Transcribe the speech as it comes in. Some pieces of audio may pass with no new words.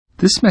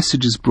This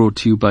message is brought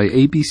to you by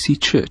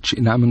ABC Church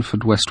in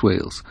Ammanford, West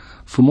Wales.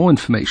 For more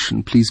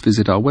information, please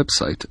visit our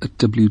website at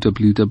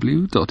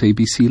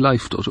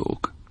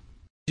www.abclife.org.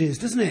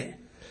 Doesn't it?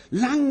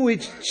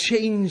 Language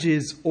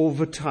changes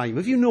over time.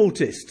 Have you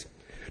noticed?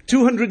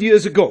 200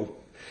 years ago,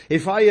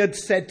 if I had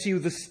said to you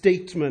the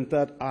statement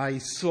that I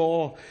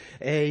saw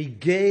a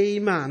gay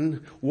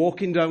man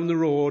walking down the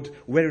road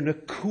wearing a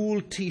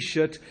cool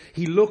t-shirt,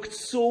 he looked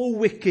so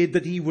wicked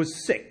that he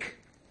was sick,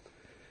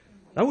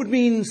 that would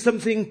mean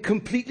something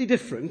completely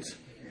different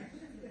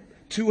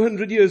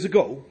 200 years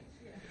ago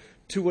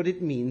to what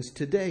it means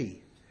today.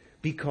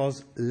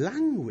 Because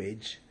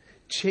language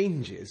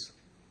changes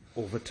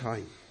over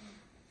time.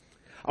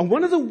 And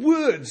one of the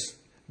words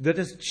that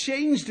has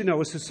changed in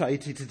our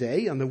society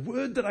today, and the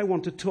word that I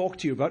want to talk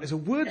to you about, is a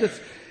word that's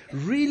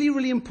really,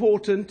 really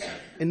important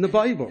in the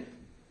Bible.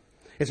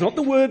 It's not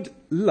the word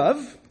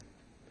love,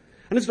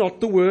 and it's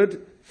not the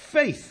word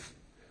faith.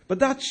 But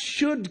that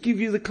should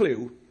give you the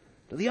clue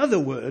to the other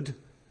word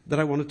that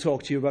I want to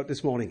talk to you about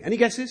this morning. Any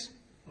guesses?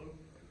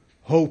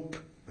 Hope.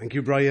 Thank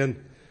you,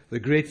 Brian, the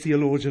great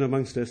theologian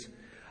amongst us.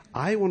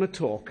 I want to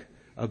talk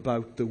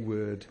about the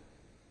word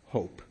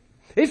hope.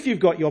 If you've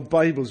got your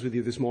Bibles with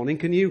you this morning,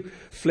 can you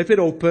flip it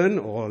open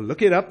or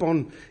look it up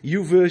on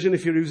YouVersion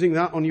if you're using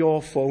that on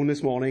your phone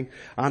this morning,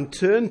 and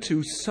turn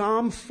to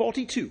Psalm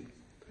 42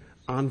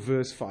 and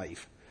verse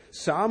 5.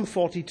 Psalm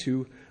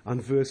 42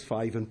 and verse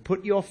 5, and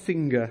put your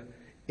finger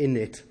in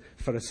it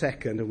for a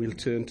second, and we'll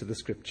turn to the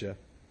scripture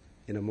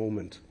in a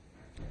moment.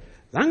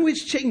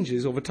 Language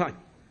changes over time.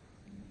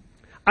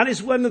 And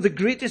it's one of the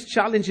greatest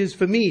challenges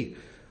for me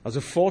as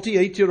a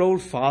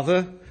 48-year-old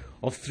father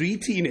of 3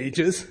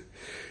 teenagers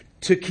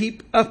to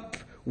keep up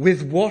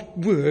with what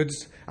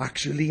words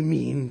actually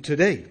mean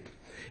today.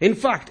 In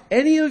fact,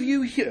 any of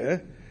you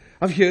here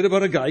have heard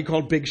about a guy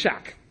called Big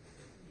Shaq?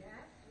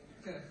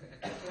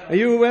 Are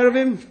you aware of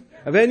him?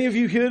 Have any of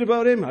you heard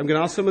about him? I'm going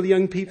to ask some of the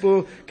young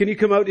people. Can you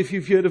come out if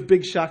you've heard of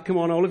Big Shaq? Come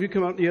on, all of you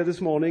come out here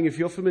this morning if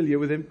you're familiar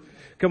with him.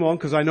 Come on,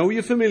 because I know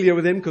you're familiar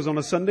with him, because on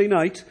a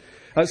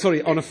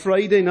on a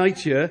Friday night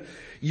here,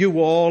 you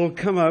all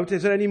come out.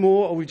 Is there any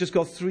more? Or we've just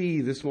got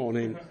 3 this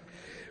morning.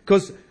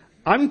 Because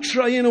I'm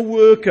trying to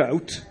work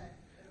out.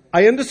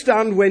 I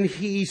understand when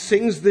he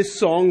sings this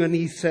song and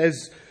he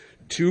says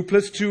 2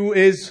 plus 2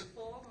 is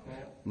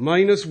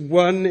minus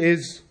 1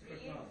 is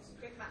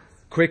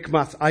quick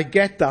maths. I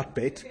get that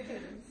bit.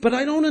 But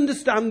I don't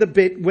understand the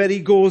bit where he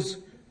goes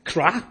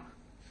cra,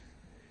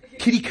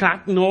 kitty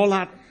cat and all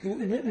that.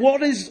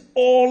 What is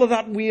all of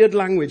that weird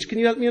language? Can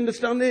you help me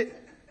understand it?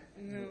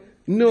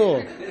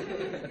 No.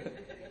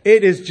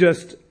 It is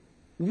just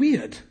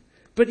weird.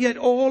 But yet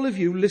all of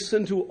you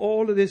listen to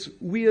all of this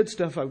weird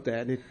stuff out there,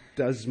 and it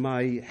does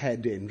my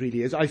head in,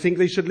 really is. I think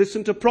they should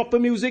listen to proper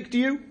music, do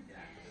you?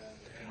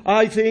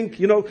 I think,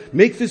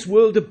 make this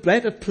world a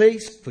better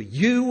place for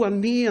you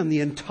and me and the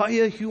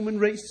entire human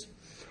race.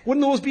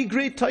 Wouldn't those be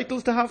great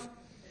titles to have?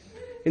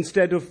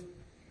 Instead of,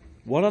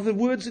 what are the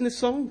words in this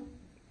song?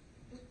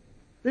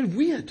 They're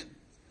weird.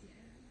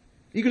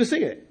 Are you going to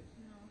sing it?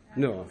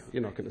 No,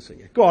 you're not going to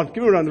sing it. Go on,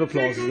 give a round of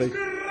applause.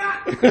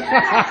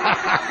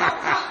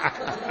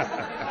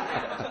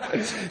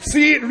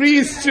 See,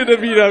 Reese should have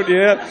been out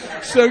here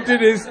shouting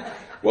his,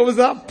 what was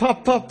that? Pa,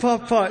 pa, pa,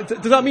 pa.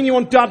 Does that mean you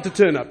want Dad to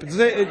turn up?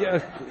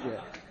 Yeah.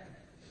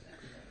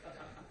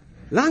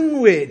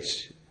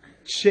 Language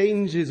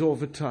changes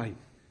over time.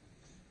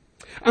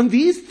 And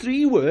these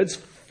 3 words,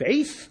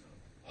 faith,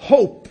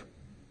 hope,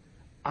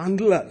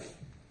 and love,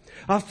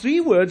 are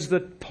 3 words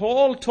that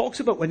Paul talks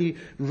about when he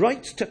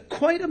writes to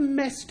quite a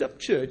messed up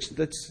church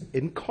that's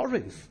in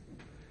Corinth.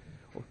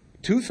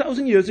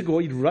 2,000 years ago,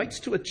 he writes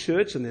to a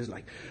church, and there's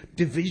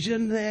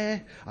division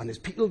there, and there's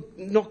people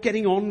not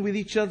getting on with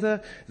each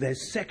other,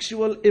 there's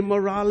sexual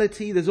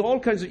immorality, there's all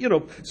kinds of,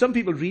 some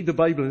people read the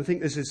Bible and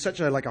think this is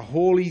such a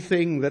holy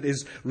thing that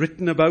is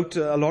written about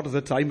a lot of the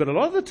time, but a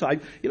lot of the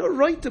time,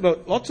 write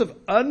about lots of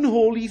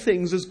unholy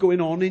things that's going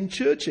on in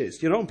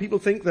churches, and people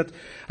think that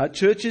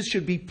churches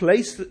should be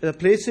places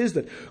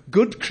that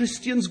good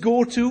Christians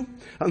go to,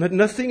 and that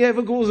nothing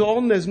ever goes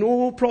on, there's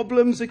no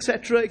problems,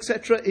 etc.,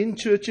 in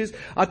churches.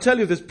 I tell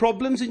you, there's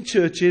problems in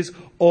churches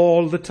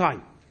all the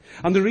time.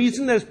 And the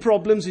reason there's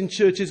problems in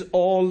churches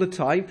all the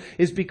time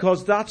is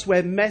because that's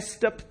where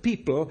messed up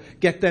people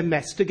get their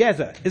mess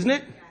together, isn't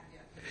it?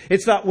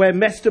 It's that where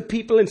messed up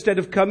people, instead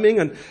of coming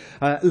and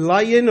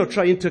lying or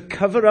trying to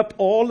cover up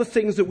all the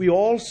things that we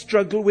all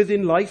struggle with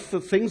in life,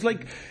 things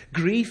like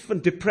grief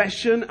and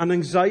depression and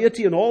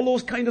anxiety and all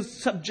those kind of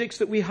subjects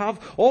that we have,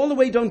 all the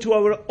way down to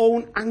our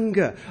own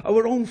anger,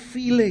 our own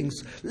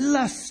feelings,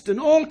 lust, and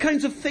all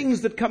kinds of things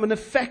that come and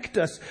affect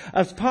us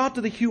as part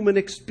of the human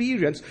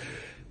experience.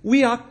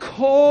 We are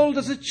called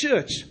as a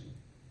church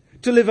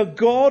to live a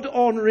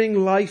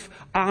God-honoring life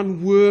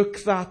and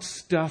work that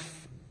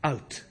stuff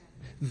out.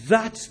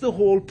 That's the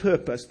whole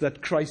purpose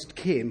that Christ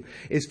came,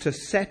 is to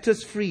set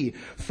us free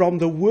from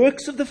the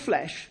works of the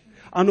flesh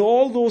and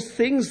all those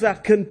things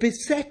that can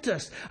beset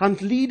us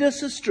and lead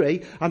us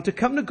astray, and to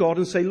come to God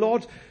and say,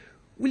 Lord,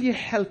 will you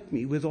help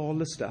me with all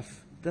the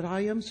stuff that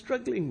I am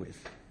struggling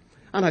with.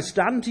 And I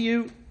stand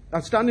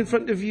in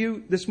front of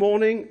you this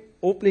morning,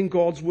 opening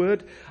God's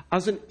word,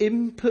 as an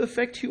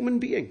imperfect human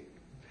being.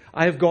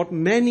 I have got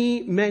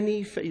many,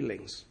 many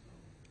failings.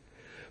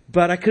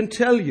 But I can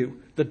tell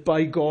you that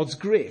by God's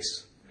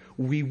grace,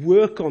 we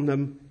work on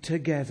them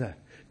together.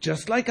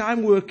 Just like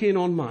I'm working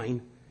on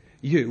mine,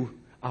 you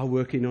are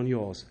working on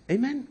yours.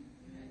 Amen?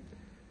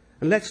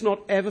 And let's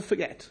not ever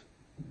forget,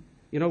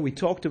 we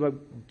talked about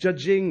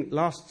judging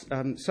last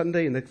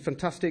Sunday in the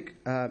fantastic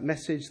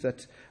message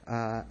that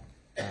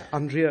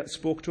Andrea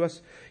spoke to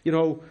us.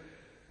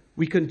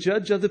 We can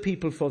judge other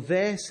people for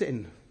their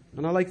sin.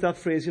 And I like that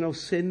phrase,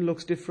 sin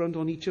looks different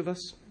on each of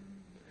us.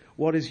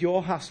 What is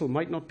your hassle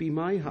might not be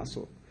my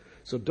hassle.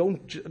 So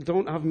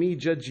don't have me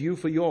judge you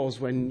for yours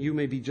when you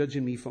may be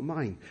judging me for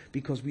mine,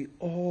 because we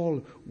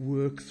all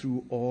work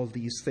through all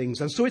these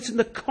things. And so it's in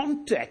the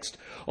context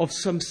of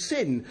some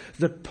sin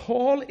that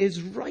Paul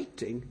is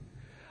writing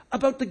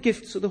about the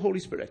gifts of the Holy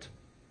Spirit.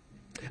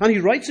 And he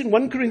writes in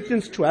 1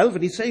 Corinthians 12,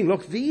 and he's saying,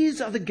 look,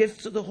 these are the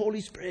gifts of the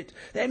Holy Spirit.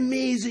 They're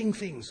amazing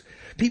things.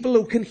 People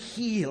who can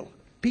heal,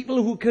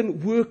 people who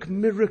can work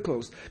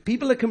miracles,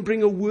 people that can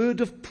bring a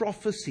word of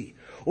prophecy,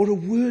 or a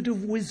word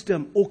of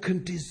wisdom, or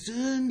can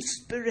discern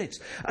spirits.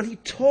 And he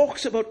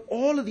talks about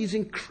all of these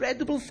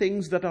incredible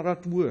things that are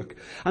at work.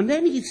 And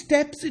then he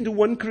steps into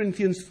 1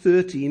 Corinthians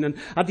 13, and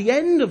at the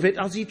end of it,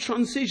 as he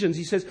transitions,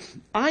 he says,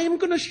 I am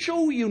going to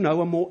show you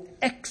now a more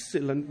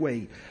excellent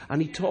way.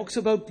 And he talks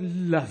about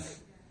love.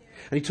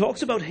 And he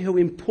talks about how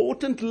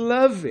important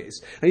love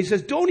is. And he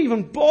says, don't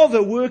even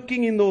bother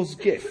working in those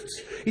gifts.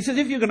 He says,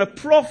 if you're going to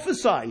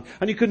prophesy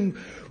and you can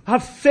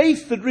have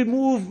faith that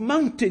removes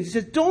mountains, he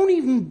says, don't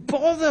even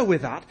bother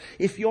with that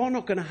if you're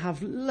not going to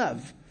have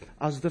love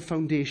as the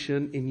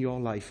foundation in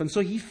your life. And so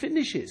he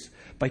finishes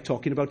by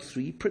talking about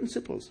 3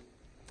 principles.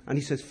 And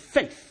he says,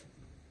 faith,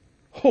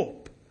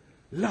 hope,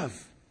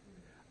 love.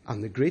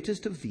 And the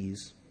greatest of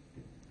these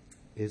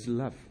is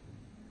love.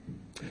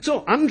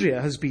 So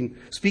Andrea has been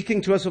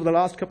speaking to us over the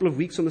last couple of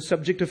weeks on the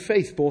subject of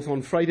faith, both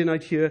on Friday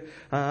night here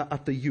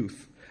at the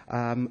youth.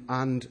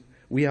 And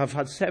we have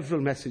had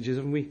several messages,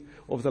 haven't we,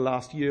 over the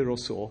last year or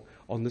so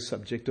on the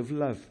subject of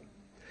love.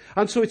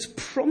 And so it's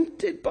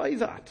prompted by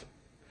that.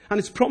 And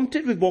it's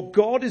prompted with what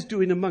God is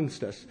doing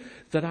amongst us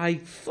that I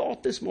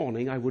thought this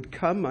morning I would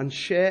come and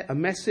share a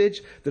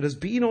message that has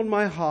been on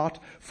my heart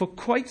for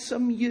quite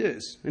some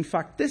years. In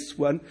fact, this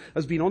one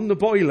has been on the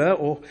boiler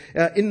or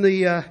in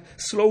the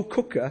slow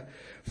cooker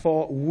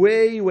for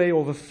way, way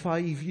over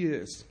 5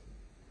 years.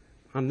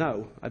 And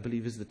now, I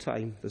believe, is the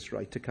time that's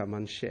right to come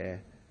and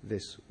share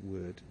this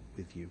word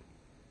with you.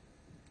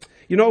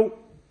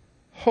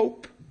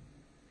 Hope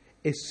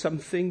is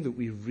something that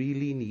we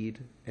really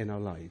need in our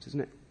lives,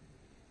 isn't it?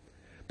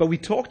 But we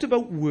talked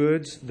about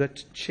words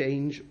that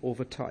change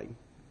over time.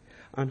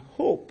 And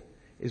hope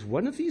is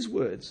one of these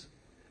words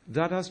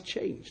that has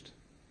changed.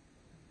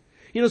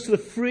 So the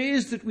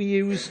phrase that we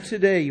use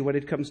today when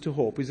it comes to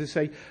hope is to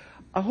say,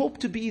 I hope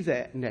to be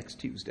there next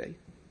Tuesday.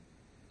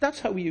 That's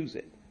how we use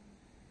it.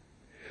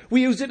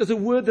 We use it as a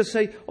word that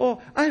say,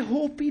 I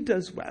hope he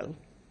does well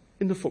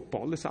in the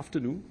football this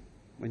afternoon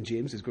when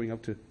James is going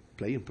out to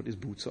play and put his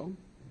boots on.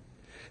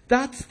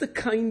 That's the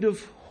kind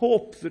of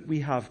hope that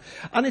we have.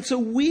 And it's a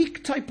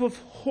weak type of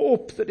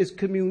hope that is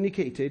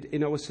communicated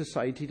in our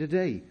society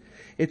today.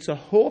 It's a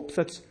hope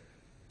that's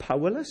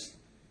powerless.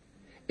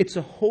 It's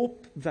a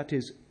hope that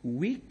is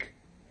weak.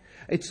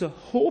 It's a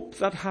hope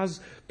that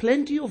has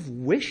plenty of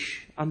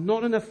wish and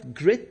not enough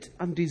grit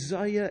and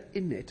desire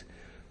in it.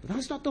 But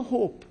that's not the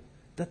hope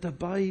that the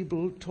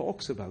Bible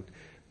talks about,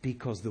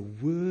 because the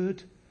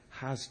word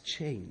has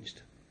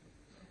changed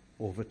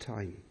over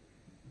time.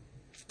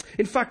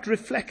 In fact,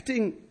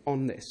 reflecting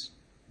on this,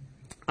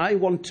 I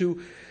want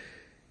to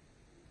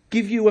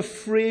give you a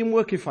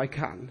framework, if I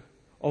can,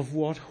 of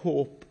what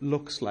hope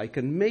looks like,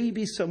 and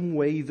maybe some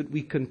way that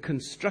we can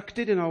construct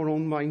it in our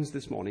own minds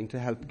this morning to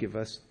help give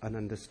us an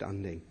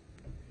understanding.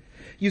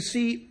 You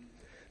see,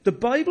 the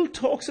Bible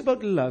talks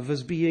about love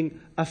as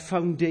being a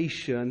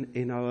foundation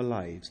in our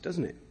lives,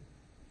 doesn't it?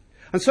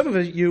 And some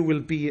of you will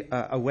be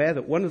aware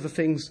that one of the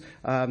things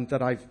that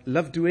I've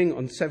loved doing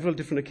on several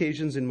different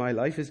occasions in my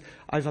life is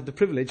I've had the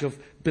privilege of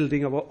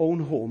building our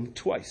own home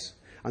twice.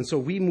 And so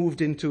we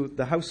moved into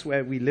the house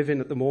where we live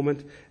in at the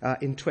moment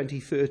in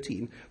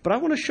 2013. But I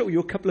want to show you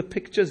a couple of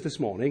pictures this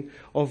morning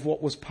of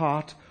what was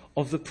part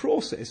of the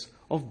process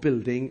of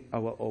building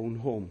our own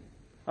home.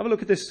 Have a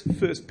look at this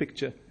first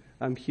picture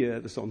here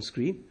that's on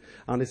screen.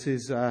 And this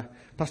is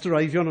Pastor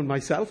Ivion and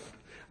myself.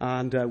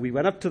 And we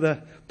went up to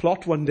the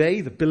plot one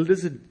day. The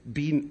builders had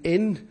been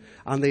in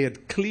and they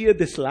had cleared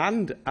this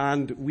land.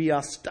 And we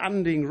are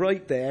standing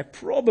right there,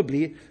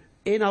 probably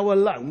in our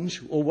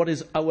lounge, or what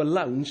is our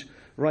lounge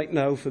right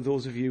now for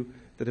those of you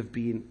that have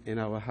been in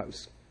our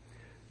house.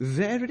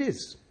 There it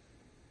is.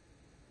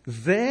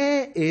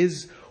 There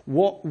is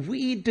what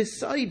we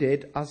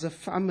decided as a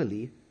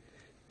family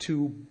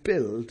to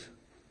build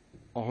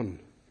on.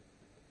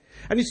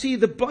 And you see,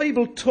 the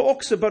Bible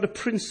talks about a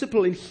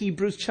principle in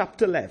Hebrews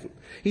chapter 11.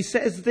 He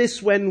says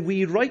this when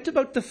we write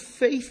about the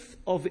faith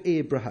of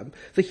Abraham.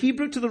 The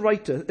writer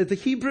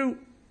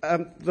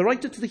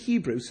to the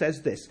Hebrews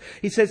says this.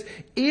 He says,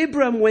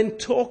 Abraham, when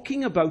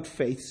talking about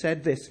faith,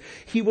 said this.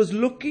 He was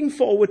looking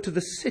forward to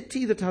the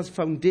city that has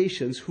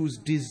foundations, whose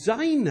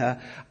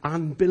designer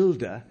and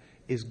builder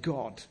is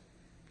God.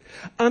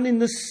 And in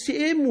the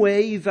same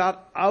way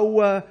that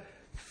our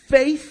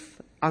faith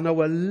and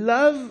our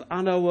love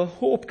and our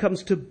hope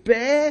comes to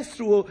bear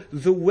through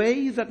the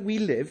way that we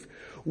live,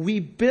 we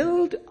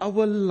build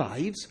our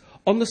lives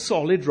on the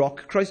solid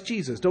rock, Christ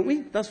Jesus, don't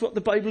we? That's what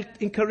the Bible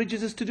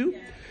encourages us to do.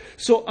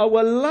 So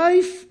our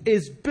life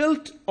is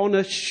built on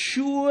a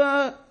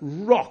sure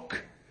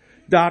rock.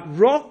 That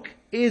rock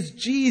is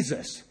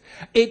Jesus.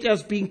 It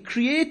has been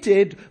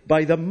created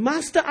by the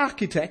master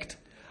architect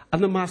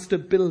and the master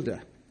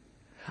builder.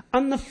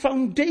 And the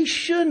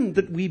foundation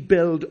that we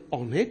build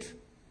on it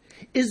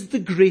is the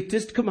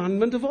greatest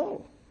commandment of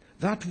all.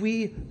 That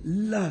we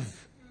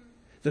love.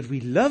 That we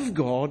love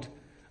God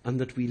and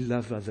that we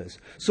love others.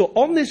 So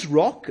on this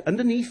rock,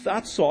 underneath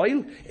that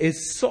soil,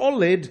 is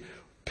solid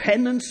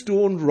pen and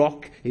stone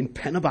rock in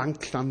Pennebank,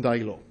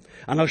 Llandilo.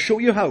 And I'll show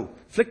you how.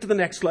 Flick to the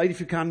next slide if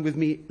you can with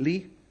me,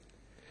 Lee.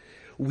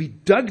 We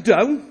dug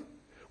down.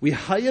 We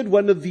hired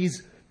one of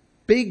these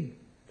big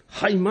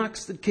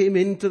Hymax that came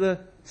into the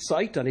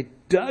site, and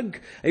it dug.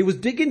 It was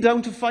digging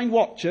down to find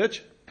what,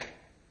 church?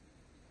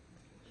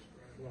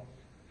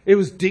 It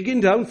was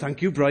digging down.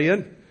 Thank you,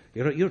 Brian.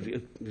 You're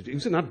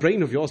using that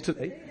brain of yours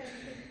today.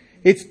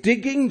 It's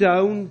digging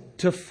down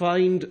to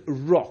find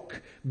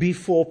rock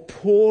before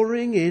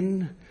pouring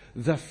in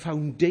the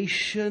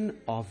foundation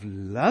of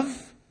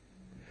love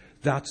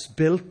that's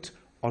built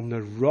on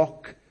the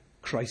rock,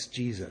 Christ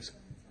Jesus.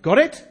 Got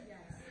it?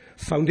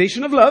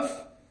 Foundation of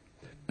love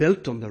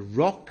built on the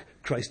rock,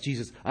 Christ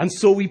Jesus. And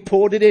so we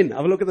poured it in.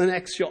 Have a look at the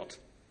next shot.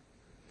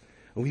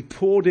 And we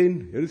poured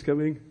in. Here it's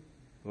coming.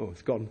 Oh,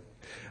 it's gone.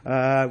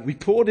 We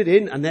poured it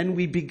in, and then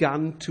we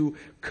began to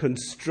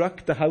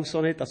construct the house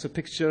on it. That's a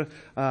picture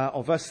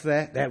of us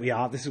there. There we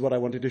are. This is what I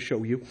wanted to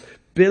show you.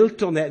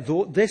 Built on that.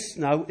 This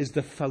now is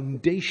the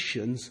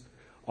foundations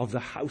of the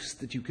house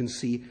that you can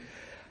see.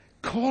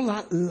 Call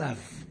that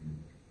love.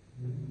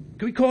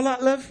 Can we call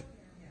that love?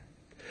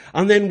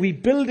 And then we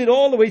build it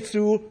all the way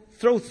through.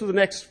 Throw through the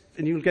next,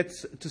 and you'll get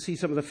to see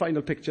some of the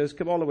final pictures.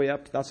 Come all the way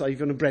up. That's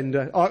Ivan and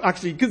Brenda. Oh,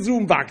 actually, you can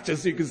zoom back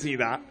just so you can see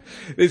that.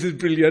 This is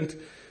brilliant.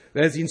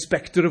 There's the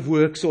inspector of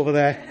works over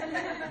there.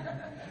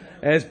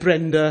 There's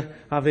Brenda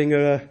having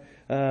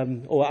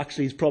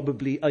actually it's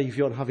probably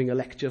Ivion having a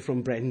lecture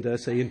from Brenda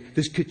saying,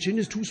 this kitchen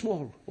is too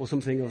small, or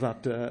something of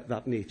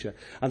that nature.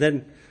 And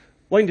then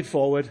wind it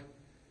forward.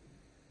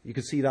 You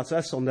can see that's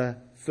us on the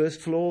first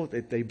floor.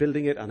 They're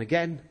building it, and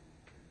again,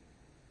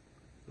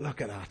 look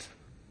at that.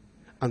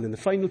 And then the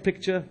final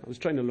picture, I was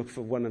trying to look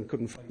for one and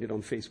couldn't find it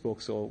on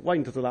Facebook, so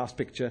wind to the last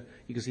picture.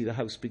 You can see the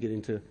house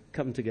beginning to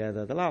come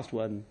together. The last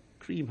one,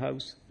 cream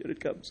house, here it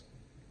comes.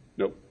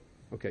 No?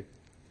 Okay.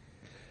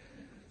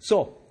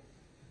 So,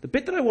 the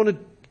bit that I want to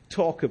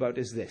talk about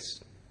is this.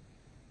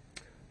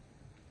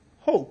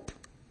 Hope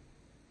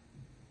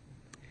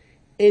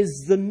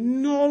is the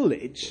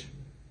knowledge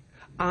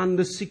and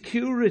the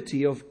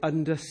security of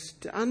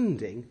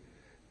understanding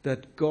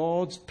that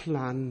God's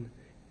plan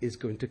is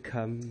going to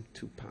come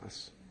to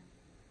pass.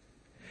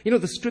 You know,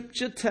 the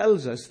scripture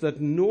tells us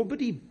that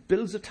nobody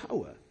builds a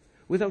tower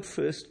without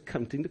first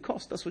counting the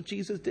cost. That's what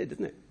Jesus did,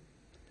 isn't it?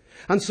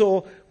 And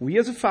so we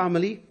as a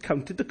family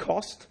counted the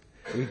cost,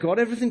 we got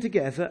everything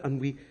together,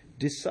 and we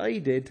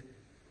decided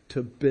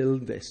to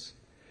build this.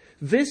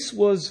 This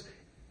was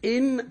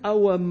in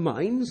our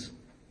minds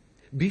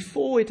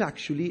before it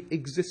actually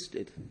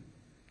existed.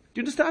 Do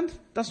you understand?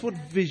 That's what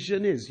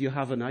vision is. You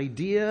have an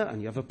idea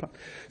and you have a plan.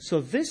 So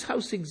this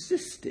house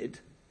existed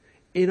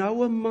in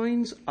our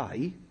mind's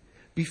eye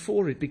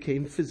before it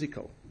became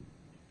physical.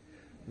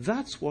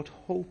 That's what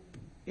hope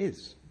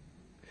is.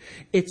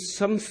 It's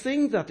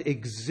something that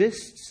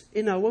exists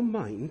in our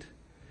mind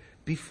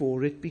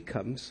before it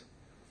becomes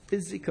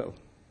physical.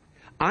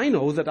 I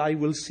know that I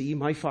will see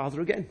my father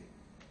again.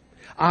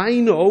 I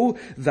know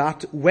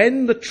that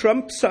when the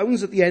trump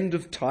sounds at the end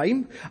of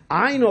time,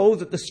 I know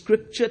that the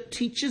scripture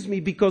teaches me,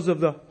 because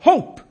of the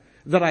hope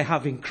that I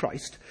have in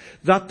Christ,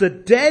 that the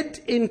dead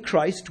in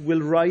Christ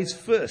will rise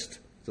first.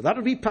 So that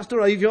would be Pastor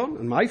Ivion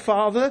and my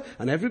father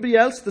and everybody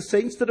else, the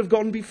saints that have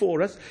gone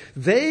before us.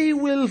 They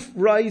will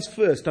rise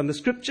first. And the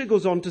scripture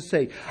goes on to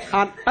say,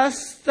 and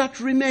us that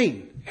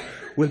remain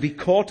will be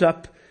caught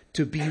up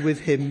to be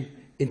with him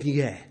in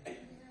the air.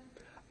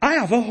 I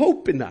have a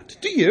hope in that.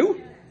 Do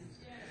you?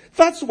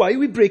 That's why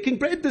we're breaking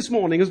bread this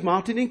morning, as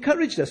Martin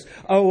encouraged us.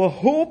 Our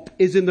hope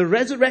is in the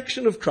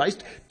resurrection of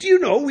Christ. Do you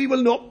know we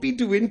will not be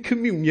doing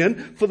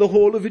communion for the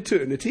whole of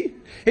eternity?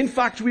 In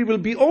fact, we will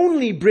be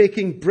only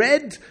breaking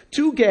bread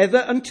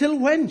together until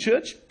when,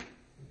 church?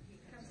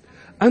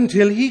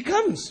 Until he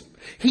comes.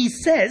 He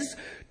says,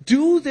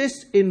 do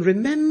this in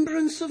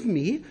remembrance of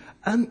me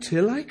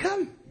until I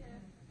come.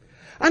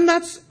 And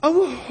that's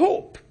our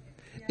hope,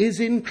 is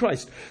in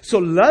Christ. So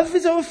love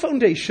is our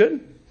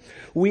foundation.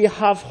 We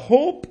have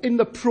hope in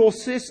the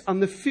process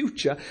and the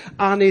future.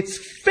 And it's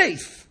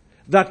faith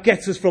that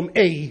gets us from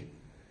A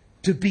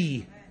to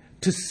B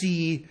to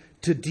C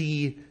to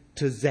D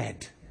to Z.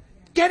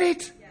 Get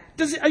it?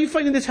 Are you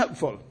finding this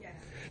helpful?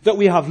 That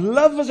we have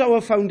love as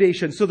our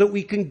foundation so that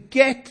we can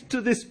get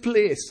to this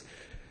place.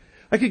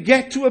 I could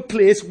get to a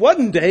place,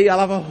 one day I'll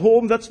have a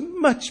home that's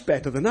much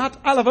better than that.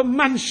 I'll have a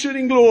mansion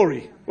in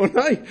glory, won't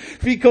I?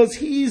 Because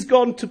he's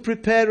gone to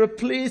prepare a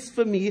place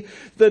for me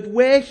that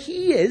where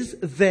he is,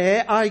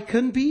 there I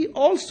can be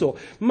also.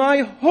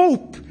 My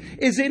hope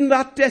is in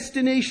that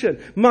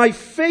destination. My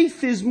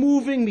faith is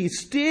moving me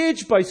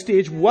stage by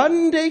stage,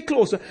 one day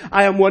closer.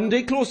 I am one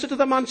day closer to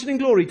the mansion in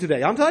glory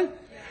today, aren't I?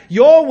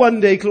 You're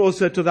one day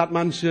closer to that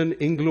mansion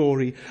in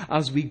glory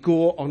as we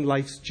go on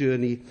life's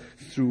journey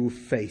through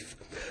faith.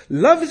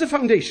 Love is a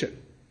foundation.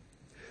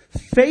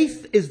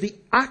 Faith is the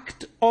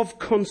act of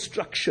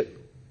construction.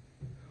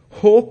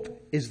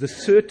 Hope is the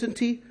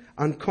certainty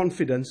and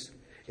confidence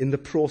in the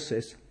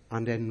process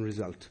and end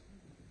result.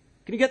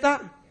 Can you get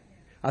that?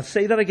 I'll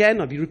say that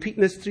again. I'll be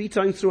repeating this 3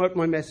 times throughout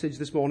my message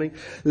this morning.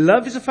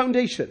 Love is a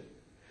foundation.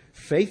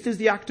 Faith is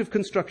the act of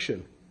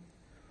construction.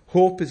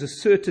 Hope is a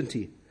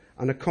certainty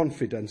and a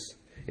confidence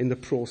in the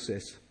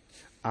process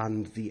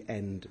and the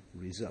end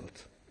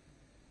result.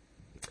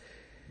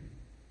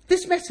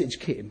 This message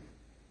came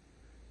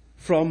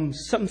from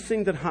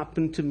something that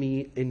happened to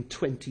me in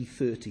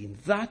 2013.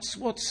 That's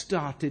what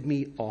started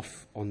me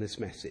off on this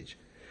message.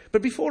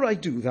 But before I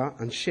do that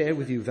and share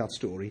with you that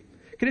story,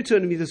 can you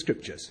turn to me the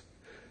scriptures?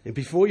 And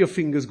before your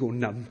fingers go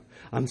numb,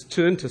 and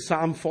turn to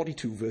Psalm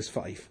 42 verse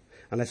 5.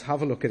 And let's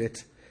have a look at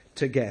it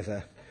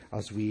together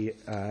as we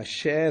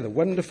share the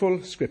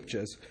wonderful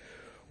scriptures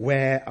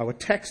where our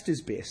text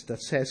is based,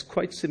 that says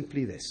quite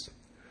simply this: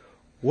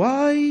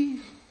 Why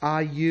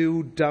are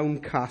you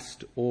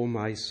downcast, O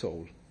my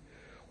soul?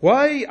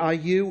 Why are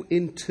you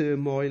in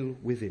turmoil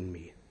within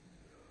me?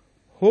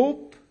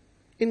 Hope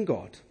in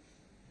God,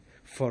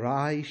 for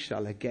I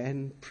shall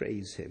again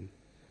praise him,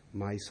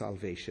 my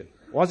salvation.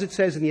 Or as it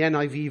says in the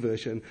NIV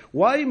version,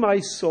 why, my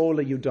soul,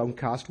 are you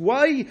downcast?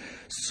 Why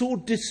so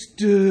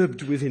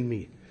disturbed within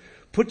me?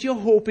 Put your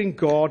hope in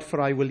God,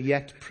 for I will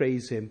yet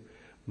praise him,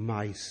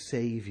 my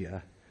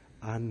Saviour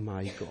and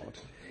my God.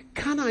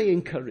 Can I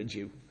encourage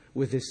you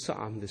with this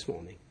psalm this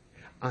morning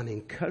and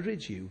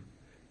encourage you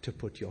to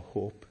put your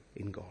hope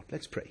in God?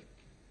 Let's pray.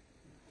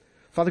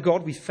 Father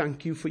God, we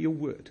thank you for your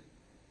word.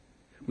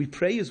 We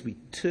pray as we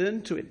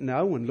turn to it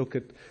now and look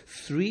at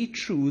 3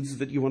 truths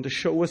that you want to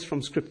show us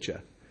from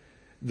Scripture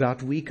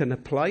that we can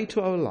apply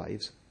to our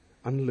lives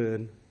and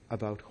learn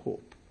about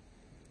hope.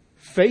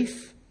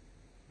 Faith,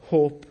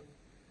 hope,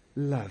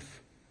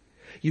 love.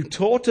 You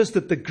taught us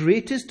that the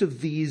greatest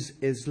of these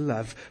is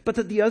love, but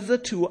that the other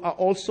 2 are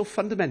also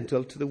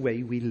fundamental to the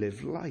way we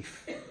live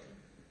life.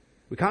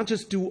 We can't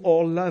just do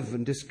all love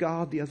and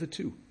discard the other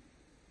 2.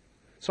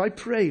 So I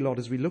pray, Lord,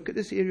 as we look at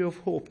this area of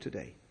hope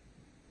today,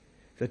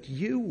 that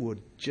you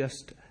would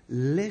just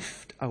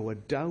lift our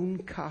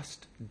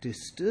downcast,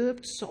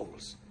 disturbed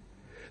souls,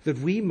 that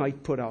we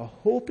might put our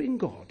hope in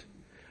God,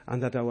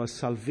 and that our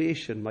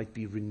salvation might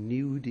be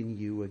renewed in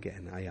you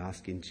again. I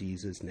ask in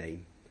Jesus'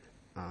 name.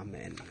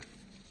 Amen.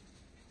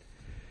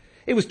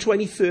 It was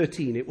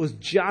 2013. It was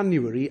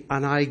January,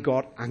 and I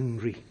got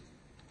angry.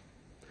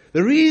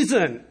 The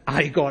reason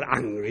I got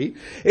angry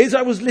is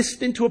I was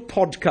listening to a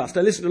podcast.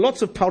 I listen to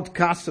lots of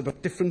podcasts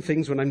about different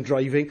things when I'm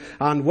driving.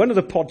 And one of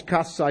the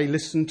podcasts I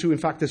listen to, in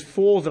fact, there's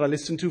 4 that I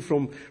listen to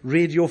from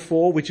Radio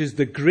 4, which is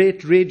the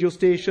great radio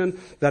station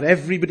that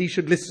everybody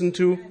should listen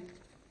to.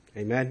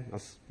 Amen.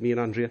 That's me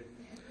and Andrea.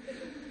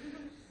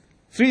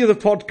 3 of the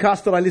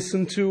podcasts that I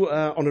listen to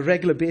on a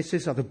regular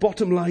basis are The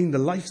Bottom Line, The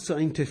Life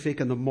Scientific,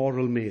 and The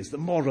Moral Maze. The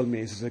Moral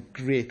Maze is a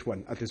great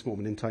one at this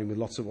moment in time with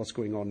lots of what's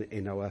going on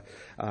in our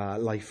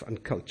life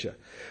and culture.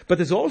 But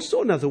there's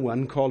also another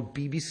one called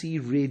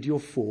BBC Radio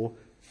 4,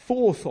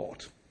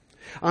 Forethought.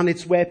 And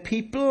it's where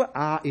people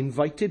are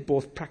invited,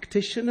 both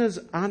practitioners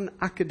and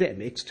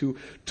academics, to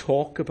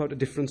talk about a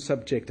different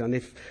subject. And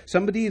if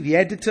somebody, the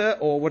editor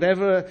or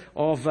whatever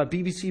of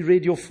BBC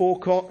Radio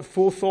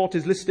Forethought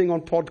is listening on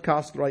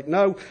podcast right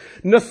now,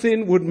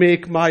 nothing would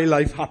make my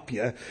life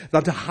happier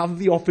than to have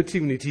the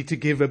opportunity to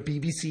give a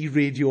BBC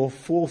Radio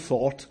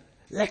Forethought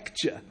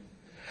lecture.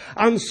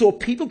 And so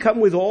people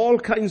come with all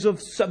kinds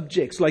of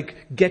subjects,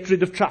 like get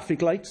rid of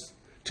traffic lights,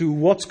 to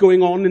what's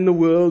going on in the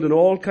world and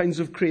all kinds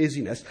of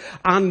craziness.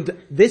 And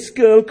this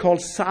girl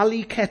called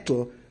Sally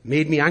Kettle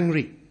made me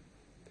angry.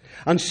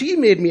 And she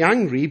made me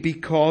angry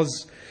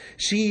because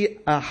she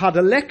had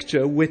a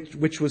lecture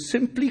which was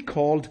simply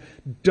called,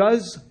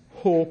 Does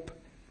Hope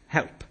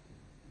Help?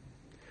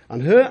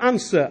 And her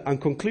answer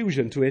and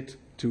conclusion to it,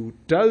 to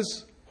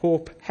Does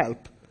Hope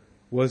Help,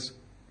 was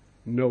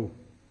no.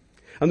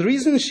 And the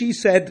reason she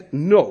said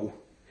no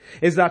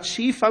is that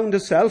she found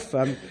herself,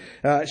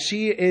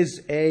 she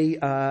is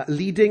a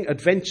leading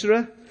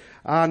adventurer,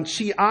 And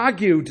she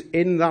argued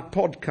in that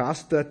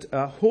podcast that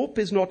hope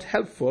is not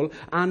helpful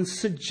and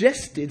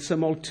suggested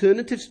some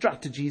alternative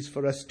strategies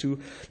for us to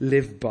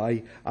live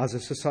by as a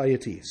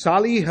society.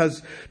 Sally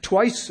has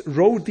twice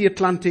rowed the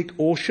Atlantic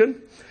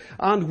Ocean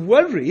and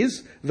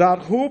worries that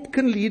hope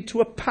can lead to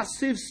a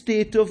passive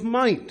state of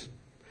mind,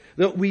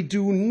 that we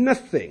do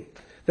nothing.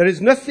 There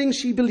is nothing,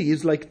 she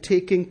believes, like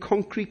taking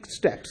concrete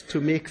steps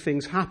to make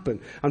things happen.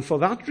 And for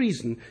that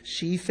reason,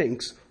 she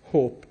thinks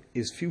hope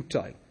is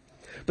futile.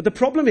 But the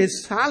problem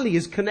is, Sally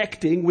is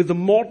connecting with the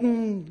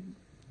modern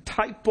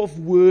type of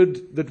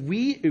word that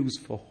we use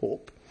for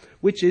hope,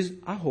 which is,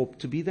 I hope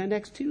to be there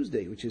next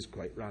Tuesday, which is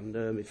quite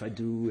random, if I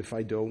do, if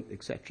I don't,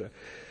 etc.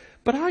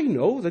 But I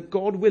know that,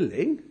 God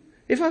willing,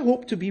 if I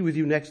hope to be with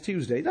you next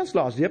Tuesday, that's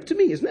largely up to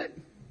me, isn't it?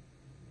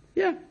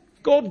 Yeah.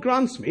 God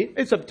grants me,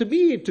 it's up to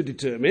me to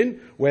determine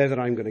whether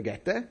I'm going to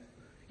get there.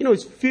 You know,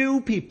 it's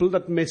few people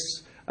that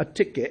miss a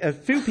ticket,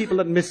 few people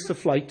that miss a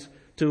flight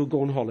to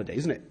go on holiday,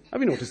 isn't it?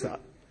 Have you noticed that?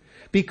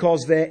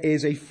 Because there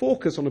is a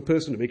focus on a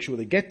person to make sure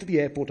they get to the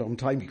airport on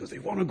time because they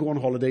want to go on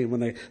holiday and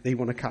when they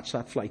want to catch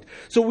that flight.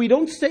 So we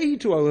don't say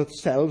to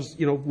ourselves,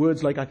 you know,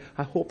 words like,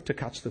 I hope to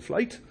catch the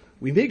flight.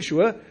 We make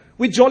sure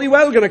we're jolly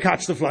well going to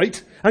catch the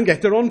flight and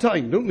get there on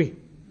time, don't we?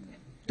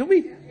 Don't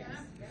we?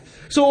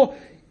 So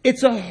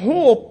it's a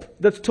hope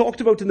that's talked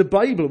about in the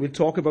Bible, we'll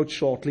talk about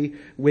shortly,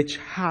 which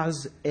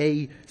has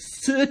a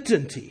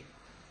certainty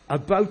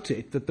about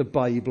it that the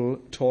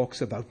Bible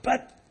talks about.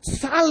 But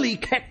Sally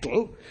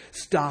Kettle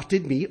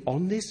started me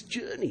on this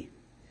journey.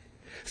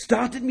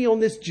 Started me on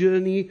this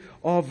journey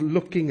of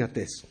looking at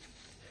this.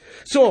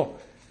 So,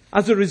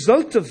 as a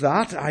result of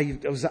that, I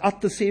was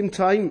at the same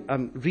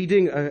time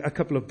reading a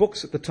couple of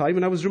books at the time,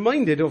 and I was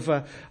reminded of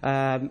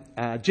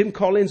Jim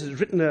Collins has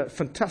written a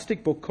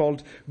fantastic book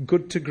called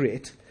Good to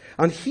Great.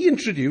 And he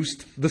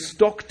introduced the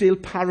Stockdale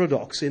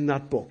paradox in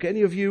that book.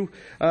 Any of you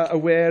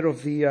aware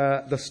of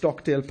the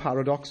Stockdale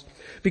paradox?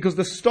 Because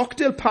the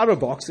Stockdale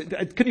paradox,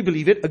 can you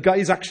believe it? A guy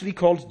is actually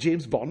called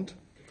James Bond.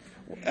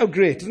 How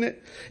great, isn't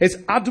it? It's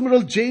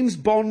Admiral James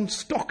Bond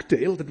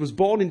Stockdale that was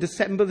born in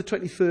December the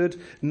 23rd,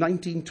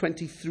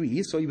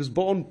 1923. So he was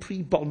born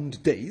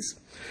pre-Bond days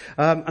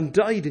and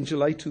died in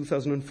July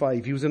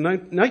 2005. He was a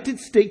United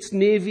States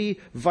Navy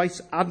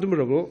Vice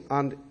Admiral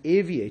and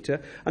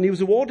aviator, and he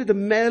was awarded a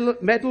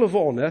Medal of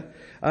Honor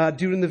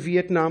during the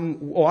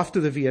Vietnam, or after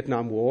the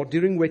Vietnam War,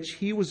 during which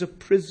he was a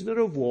prisoner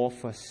of war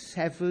for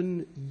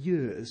 7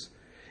 years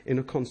in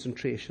a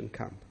concentration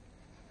camp.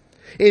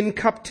 In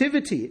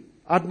captivity,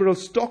 Admiral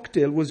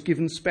Stockdale was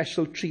given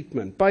special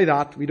treatment. By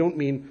that, we don't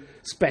mean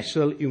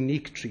special,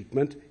 unique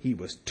treatment. He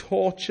was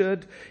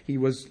tortured. He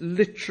was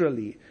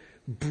literally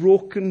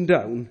broken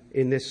down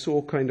in this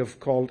so kind of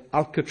called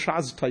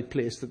Alcatraz type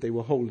place that they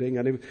were holding.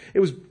 And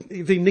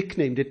they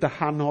nicknamed it the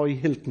Hanoi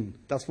Hilton.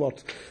 That's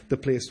what the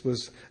place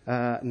was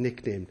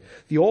nicknamed.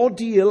 The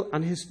ordeal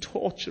and his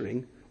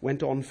torturing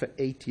went on for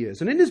 8 years.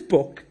 And in his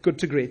book, Good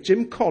to Great,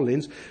 Jim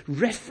Collins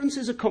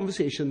references a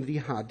conversation that he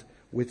had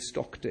with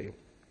Stockdale.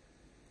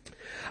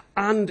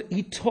 And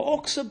he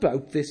talks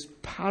about this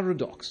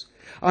paradox.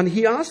 And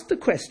he asked the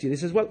question, he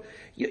says, well,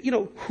 you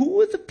know,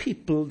 who are the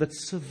people that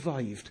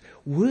survived?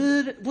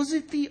 Was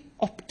it the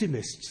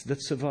optimists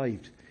that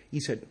survived? He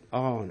said,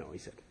 oh no, he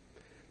said,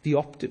 the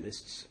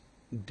optimists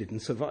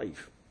didn't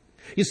survive.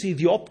 You see,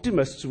 the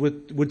optimists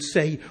would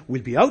say,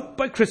 we'll be out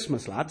by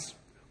Christmas, lads.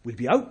 We'll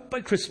be out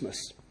by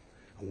Christmas.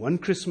 And one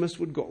Christmas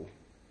would go.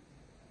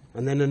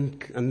 And then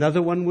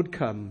another one would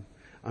come.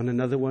 And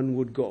another one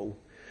would go.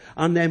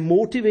 And their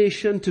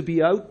motivation to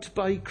be out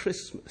by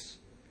Christmas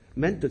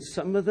meant that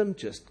some of them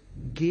just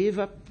gave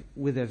up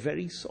with their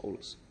very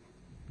souls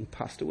and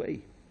passed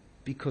away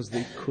because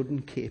they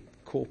couldn't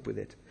cope with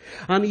it.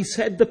 And he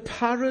said the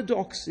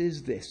paradox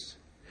is this.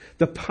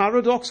 The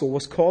paradox, or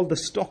what's called the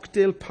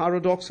Stockdale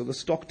paradox or the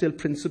Stockdale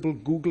principle,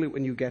 Google it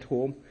when you get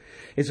home,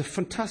 is a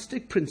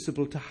fantastic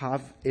principle to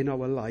have in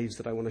our lives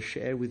that I want to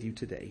share with you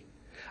today.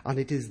 And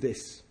it is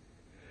this: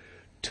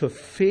 to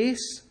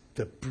face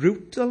the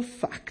brutal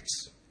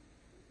facts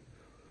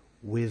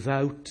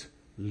without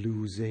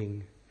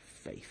losing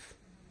faith.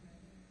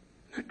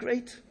 Isn't that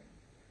great?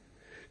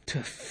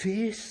 To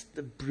face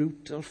the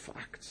brutal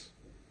facts.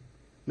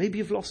 Maybe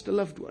you've lost a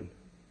loved one.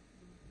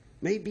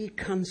 Maybe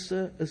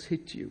cancer has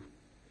hit you.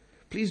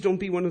 Please don't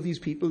be one of these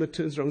people that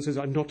turns around and says,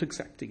 I'm not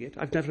accepting it.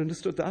 I've never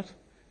understood that.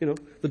 You know,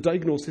 the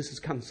diagnosis is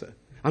cancer.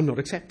 I'm not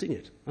accepting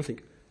it. I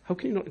think, how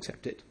can you not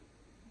accept it?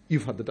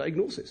 You've had the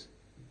diagnosis.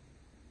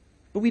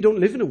 But we don't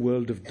live in a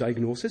world of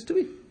diagnosis, do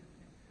we?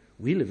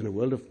 We live in a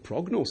world of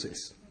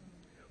prognosis.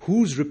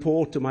 Whose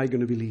report am I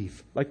going to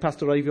believe? Like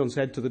Pastor Ivion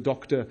said to the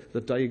doctor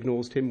that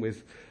diagnosed him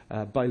with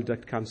bile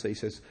duct cancer, he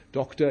says,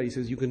 Doctor, he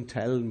says, you can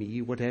tell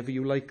me whatever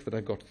you like that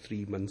I've got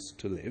 3 months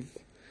to live.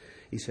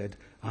 He said,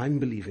 I'm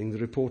believing the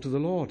report of the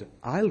Lord.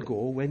 I'll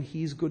go when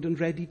he's good and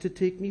ready to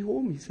take me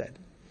home, he said.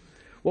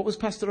 What was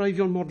Pastor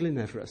Ivion modelling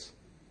there for us?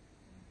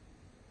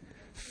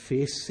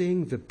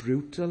 Facing the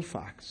brutal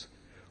facts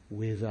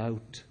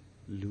without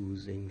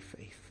losing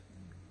faith.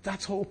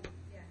 That's hope.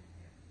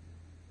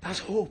 That's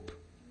hope.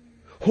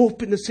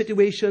 Hope in the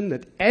situation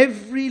that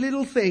every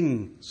little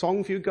thing,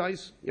 song for you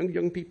guys,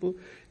 young people,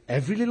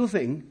 every little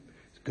thing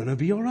is going to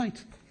be all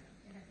right.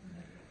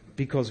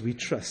 Because we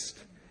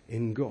trust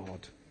in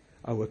God,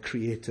 our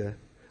Creator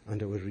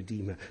and our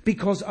Redeemer.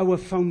 Because our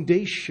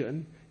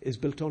foundation is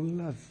built on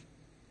love.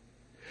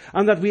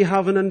 And that we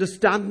have an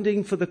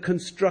understanding for the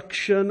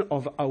construction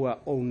of our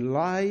own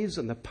lives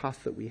and the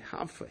path that we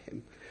have for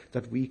Him,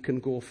 that we can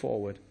go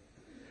forward.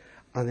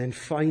 And then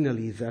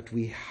finally, that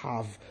we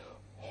have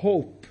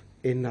hope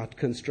in that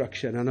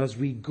construction. And as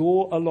we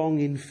go along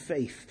in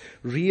faith,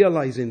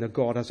 realizing that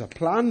God has a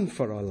plan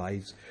for our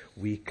lives,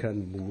 we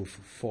can move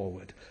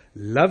forward.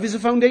 Love is a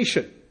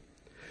foundation.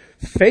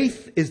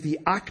 Faith is the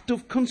act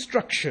of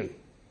construction.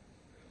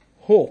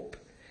 Hope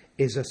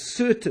is a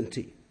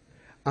certainty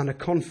and a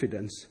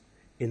confidence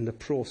in the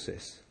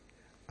process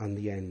and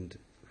the end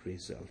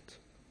result.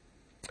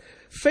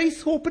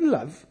 Faith, hope, and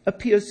love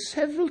appears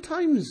several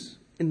times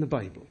in the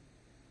Bible.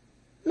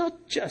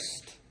 Not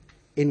just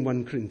in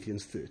 1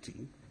 Corinthians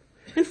 13.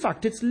 In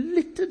fact, it's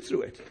littered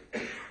through it.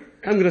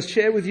 I'm going to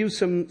share with you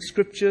some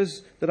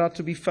scriptures that are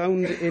to be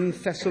found in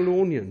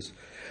Thessalonians.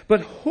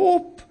 But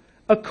hope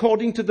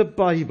according to the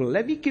Bible.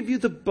 Let me give you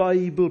the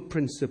Bible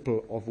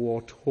principle of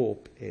what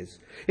hope is.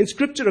 In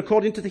Scripture,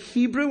 according to the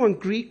Hebrew and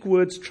Greek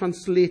words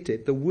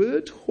translated, the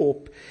word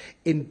hope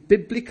in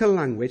biblical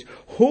language,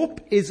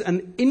 hope is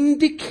an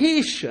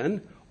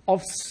indication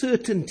of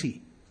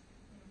certainty.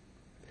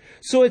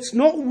 So it's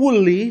not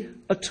woolly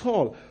at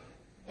all.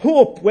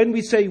 Hope, when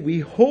we say we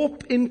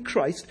hope in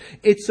Christ,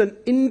 it's an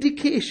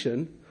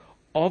indication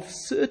of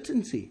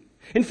certainty.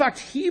 In fact,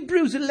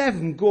 Hebrews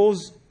 11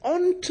 goes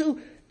on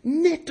to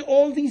knit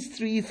all these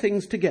three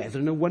things together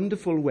in a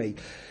wonderful way. It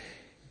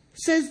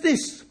says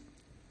this: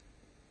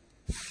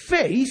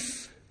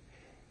 faith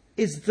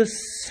is the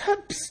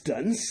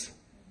substance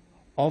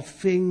of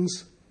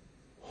things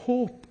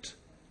hoped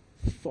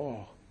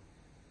for.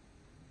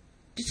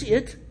 Do you see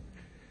it?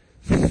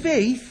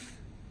 Faith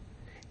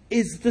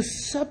is the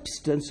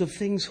substance of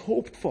things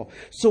hoped for.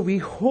 So we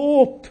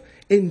hope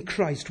in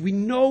Christ. We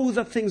know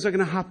that things are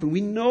going to happen.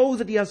 We know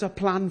that He has a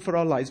plan for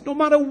our lives. No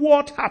matter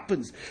what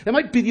happens. There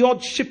might be the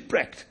odd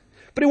shipwreck,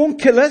 but it won't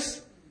kill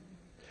us.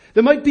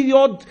 There might be the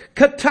odd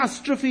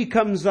catastrophe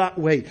comes that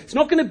way. It's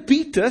not going to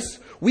beat us.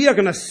 We are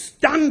going to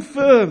stand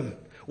firm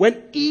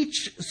when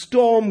each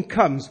storm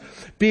comes,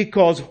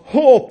 because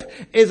hope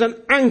is an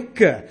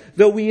anchor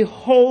that we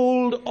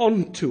hold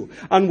on to.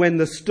 And when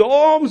the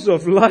storms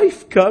of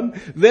life come,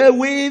 their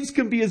waves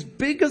can be as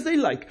big as they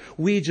like.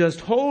 We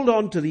just hold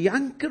on to the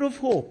anchor of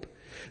hope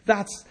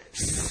that's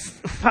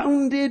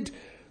founded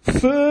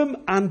firm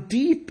and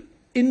deep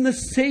in the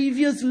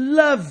Saviour's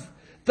love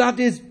that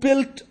is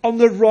built on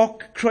the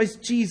rock,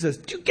 Christ Jesus.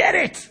 Do you get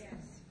it?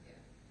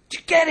 Do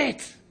you get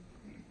it?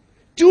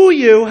 Do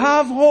you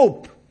have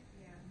hope?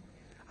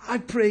 I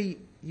pray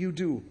you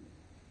do.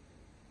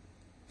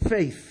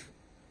 Faith,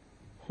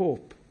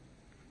 hope,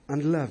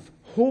 and love.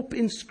 Hope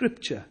in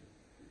Scripture.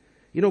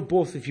 You know,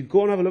 both, if you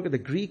go and have a look at the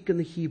Greek and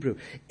the Hebrew,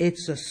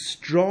 it's a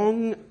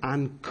strong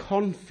and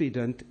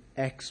confident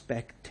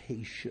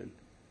expectation.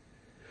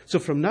 So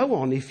from now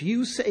on, if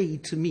you say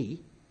to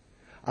me,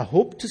 I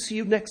hope to see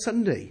you next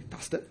Sunday,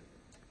 Pastor,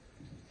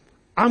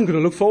 I'm going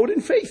to look forward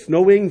in faith,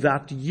 knowing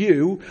that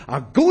you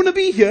are going to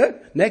be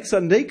here next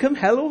Sunday, come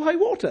hell or high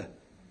water.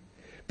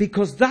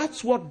 Because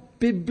that's what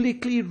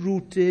biblically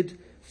rooted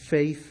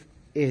faith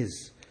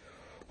is.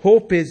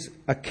 Hope is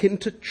akin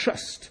to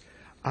trust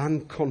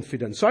and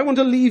confidence. So I want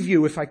to leave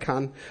you, if I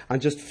can, and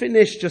just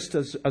finish, just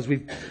as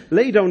we've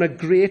laid down a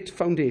great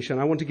foundation.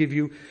 I want to give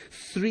you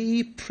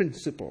 3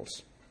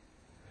 principles.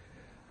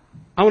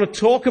 I want to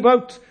talk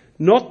about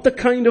not the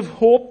kind of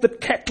hope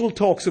that Kettle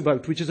talks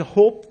about, which is a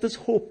hope that's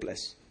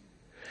hopeless.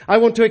 I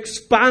want to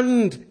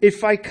expand,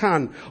 if I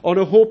can, on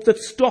a hope that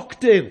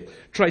Stockdale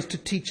tries to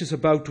teach us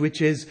about,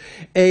 which is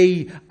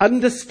a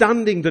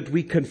understanding that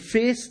we can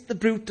face the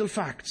brutal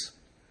facts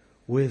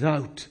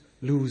without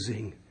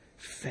losing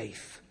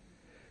faith.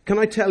 Can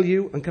I tell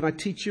you, and can I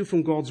teach you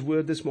from God's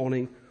word this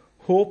morning,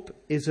 hope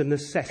is a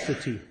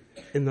necessity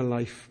in the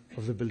life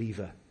of the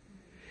believer.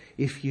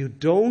 If you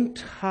don't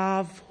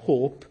have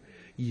hope,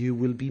 you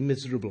will be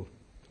miserable.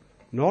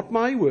 Not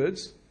my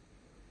words,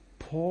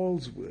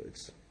 Paul's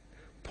words.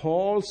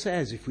 Paul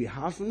says if we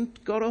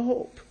haven't got a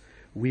hope,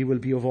 we will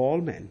be of all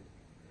men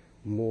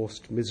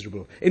most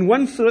miserable. In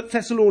 1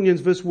 Thessalonians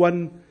verse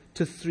 1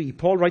 to 3,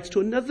 Paul writes to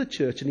another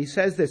church and he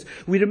says this: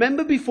 we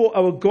remember before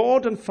our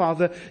God and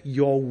Father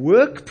your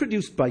work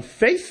produced by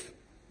faith,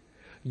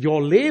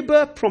 your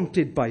labor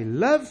prompted by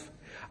love,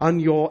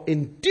 and your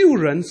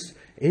endurance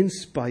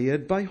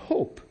inspired by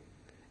hope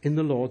in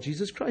the Lord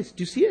Jesus Christ.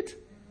 Do you see it?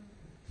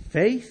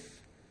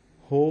 Faith,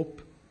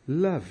 hope,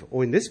 love.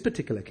 Or in this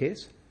particular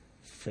case,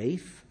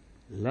 faith,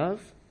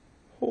 love,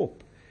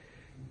 hope.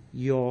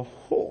 Your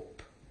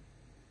hope,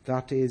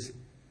 that is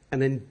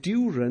an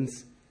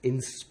endurance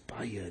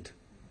inspired.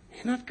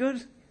 Isn't that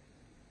good?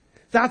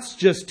 That's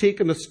just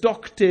taken the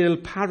Stockdale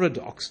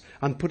paradox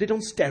and put it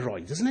on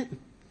steroids, isn't it?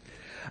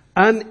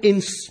 An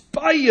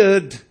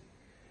inspired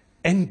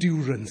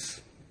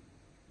endurance.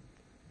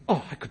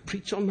 Oh, I could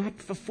preach on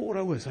that for 4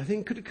 hours, I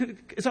think.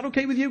 Is that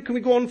okay with you? Can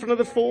we go on for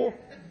another 4?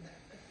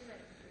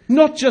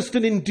 Not just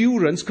an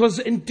endurance, because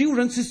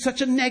endurance is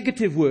such a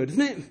negative word,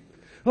 isn't it?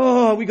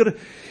 Oh, we got to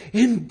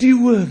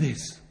endure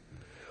this.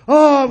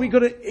 Oh, we got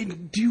to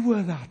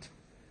endure that.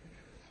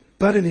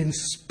 But an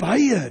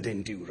inspired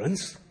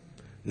endurance,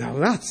 now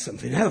that's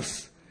something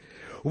else.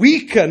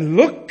 We can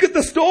look at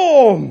the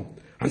storm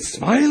and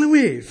smile and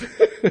wave.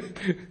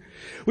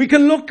 We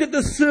can look at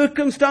the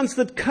circumstance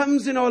that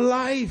comes in our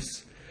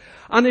lives.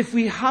 And if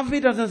we have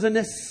it as a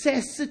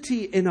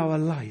necessity in our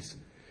lives,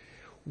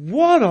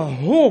 what a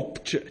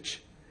hope,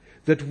 church,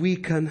 that we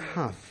can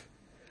have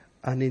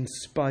an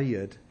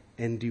inspired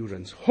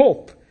endurance.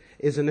 Hope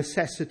is a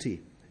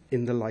necessity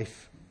in the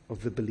life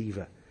of the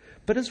believer.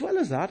 But as well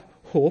as that,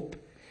 hope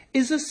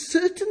is a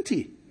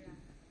certainty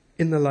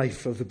in the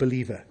life of the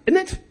believer.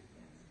 Isn't it?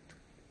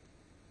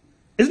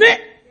 Isn't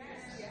it?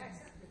 Yes.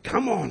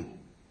 Come on.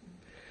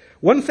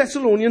 1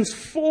 Thessalonians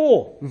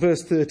 4,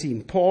 verse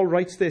 13. Paul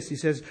writes this. He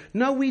says,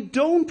 "Now we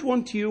don't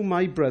want you,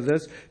 my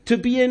brothers, to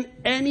be in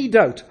any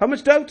doubt." How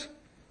much doubt?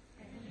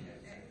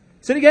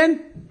 Say it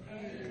again.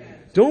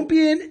 Don't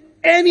be in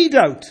any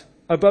doubt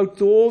about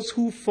those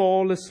who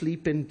fall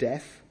asleep in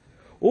death,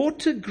 or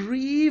to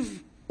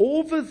grieve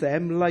over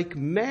them like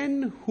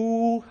men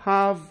who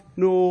have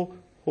no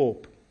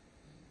hope.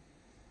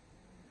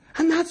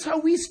 And that's how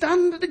we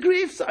stand at the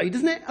graveside,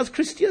 isn't it, as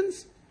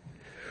Christians?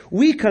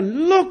 We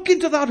can look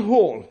into that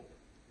hole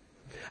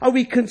and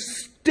we can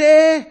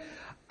stare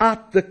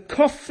at the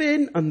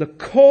coffin and the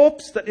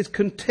corpse that is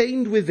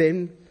contained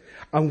within,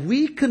 and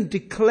we can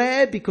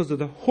declare, because of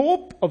the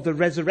hope of the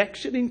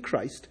resurrection in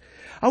Christ,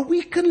 and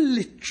we can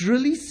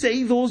literally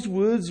say those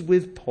words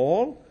with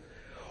Paul,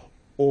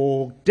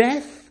 "O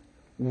death,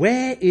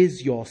 where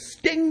is your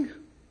sting?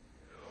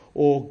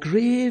 O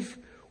grave,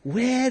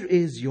 where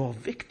is your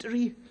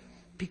victory?"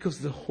 Because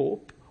of the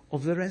hope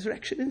of the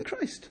resurrection in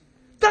Christ.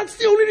 That's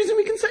the only reason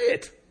we can say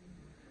it.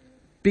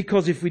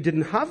 Because if we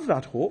didn't have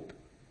that hope,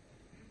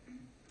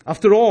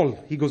 after all,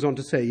 he goes on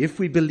to say, if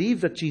we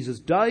believe that Jesus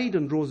died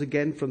and rose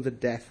again from the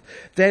death,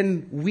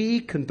 then we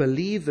can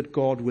believe that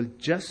God will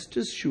just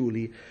as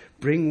surely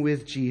bring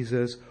with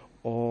Jesus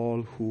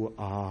all who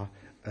are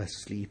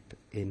asleep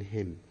in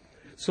him.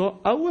 So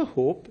our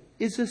hope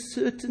is a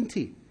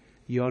certainty.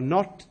 You're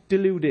not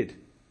deluded.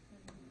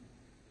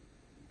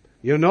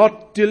 You're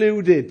not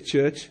deluded,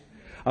 church.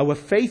 Our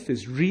faith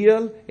is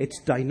real, it's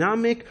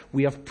dynamic,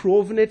 we have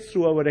proven it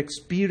through our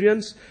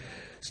experience.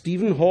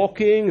 Stephen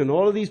Hawking and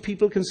all of these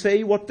people can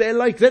say what they're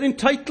like. They're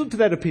entitled to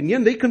their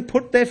opinion. They can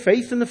put their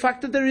faith in the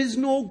fact that there is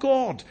no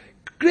God.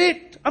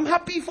 Great, I'm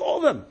happy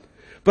for them.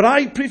 But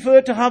I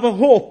prefer to have a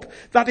hope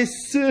that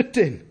is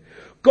certain,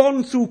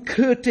 gone through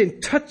curtain,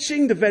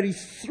 touching the very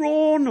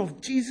throne of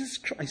Jesus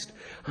Christ.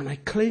 And I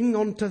cling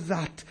onto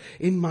that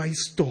in my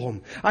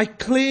storm. I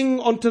cling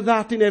onto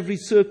that in every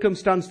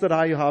circumstance that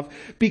I have,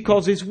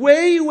 because it's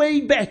way,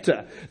 way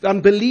better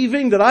than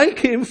believing that I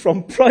came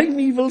from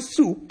primeval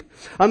soup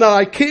and that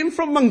I came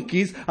from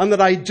monkeys and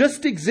that I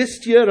just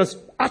exist here as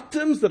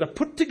atoms that are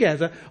put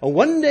together and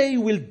one day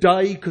will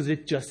die because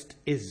it just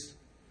is.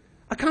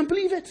 I can't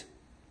believe it.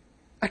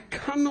 I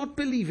cannot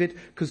believe it,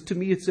 because to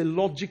me it's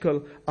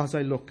illogical as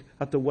I look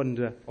at the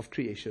wonder of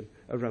creation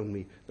around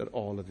me, that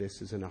all of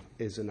this is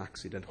an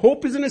accident.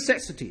 Hope is a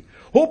necessity.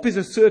 Hope is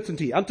a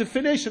certainty. And to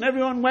finish, and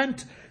everyone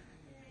went,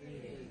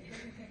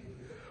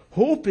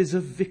 hope is a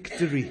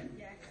victory.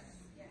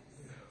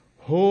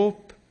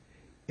 Hope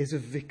is a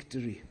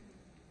victory.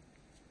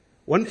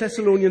 1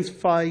 Thessalonians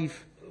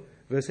 5,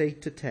 verse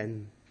 8 to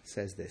 10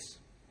 says this: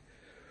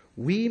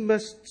 "We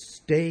must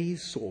stay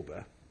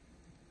sober,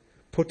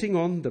 putting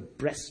on the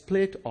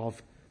breastplate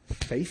of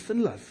faith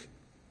and love,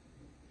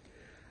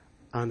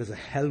 and as a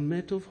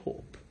helmet of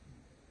hope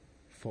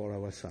for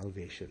our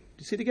salvation." Do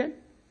you see it again?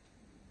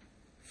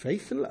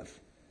 Faith and love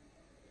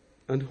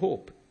and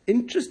hope.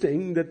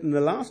 Interesting that in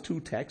the last two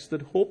texts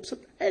that hope's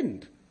at the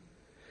end.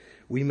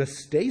 We must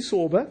stay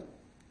sober,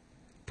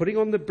 putting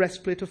on the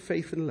breastplate of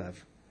faith and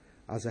love,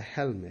 as a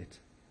helmet,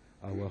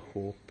 our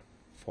hope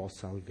for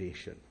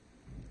salvation.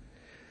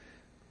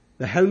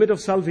 The helmet of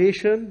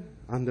salvation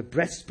and the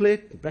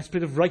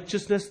breastplate of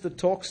righteousness that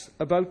talks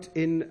about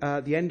in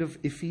the end of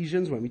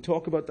Ephesians, when we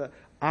talk about the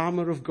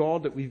armour of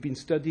God that we've been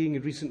studying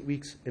in recent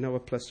weeks in our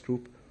Plus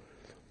group.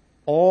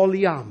 All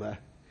the armour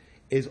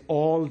is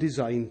all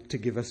designed to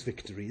give us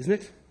victory, isn't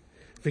it?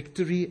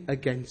 Victory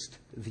against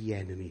the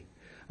enemy.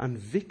 And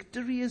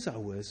victory is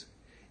ours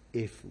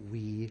if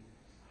we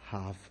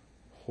have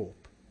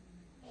hope.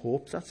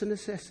 Hope that's a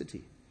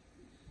necessity.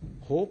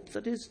 Hope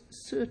that is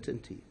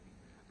certainty.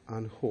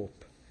 And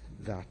hope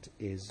that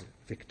is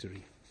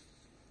victory.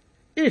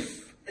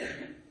 If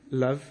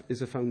love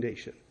is a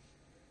foundation,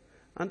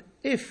 and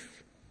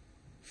if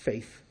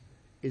faith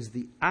is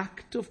the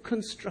act of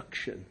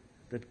construction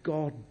that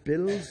God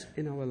builds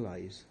in our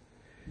lives,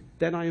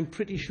 then I am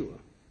pretty sure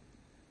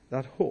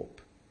that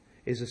hope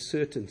is a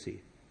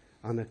certainty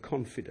and a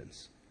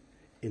confidence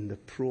in the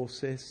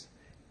process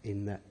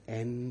in the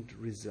end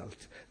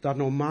result. That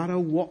no matter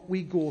what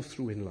we go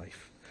through in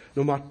life,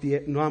 no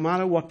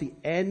matter what the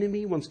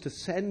enemy wants to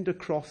send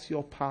across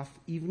your path,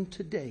 even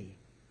today,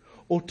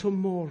 or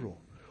tomorrow,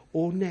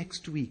 or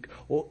next week,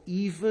 or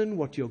even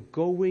what you're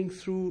going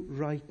through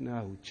right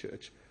now,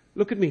 church.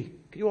 Look at me.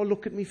 Can you all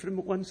look at me for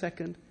 1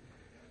 second?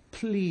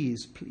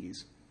 Please,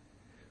 please,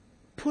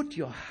 put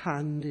your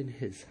hand in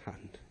his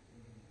hand.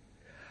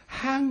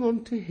 Hang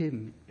on to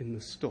him in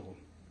the storm.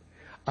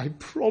 I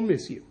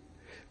promise you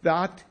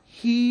that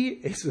he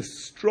is a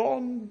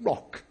strong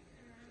rock.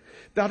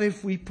 That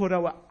if we put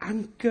our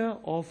anchor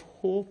of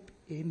hope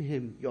in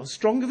him, you're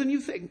stronger than you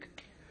think.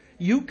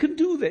 You can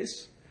do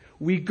this.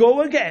 We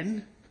go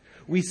again.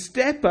 We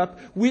step up.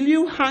 Will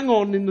you hang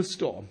on in the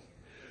storm,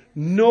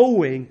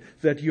 knowing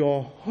that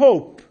your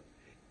hope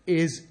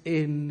is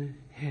in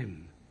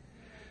him?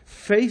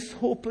 Faith,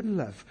 hope, and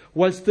love.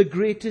 Whilst the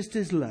greatest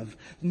is love,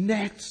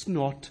 let's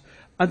not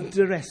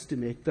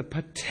underestimate the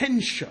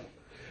potential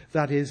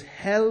that is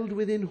held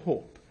within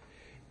hope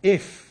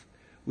if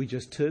we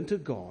just turn to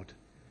God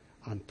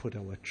and put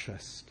our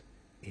trust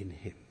in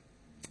him.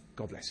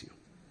 God bless you.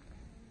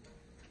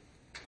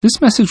 This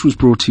message was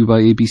brought to you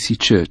by ABC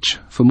Church.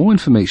 For more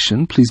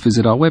information, please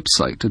visit our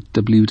website at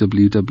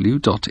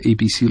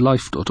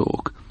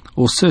www.abclife.org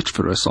or search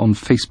for us on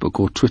Facebook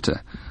or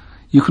Twitter.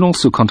 You can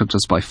also contact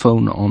us by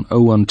phone on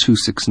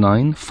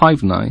 01269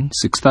 59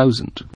 6000.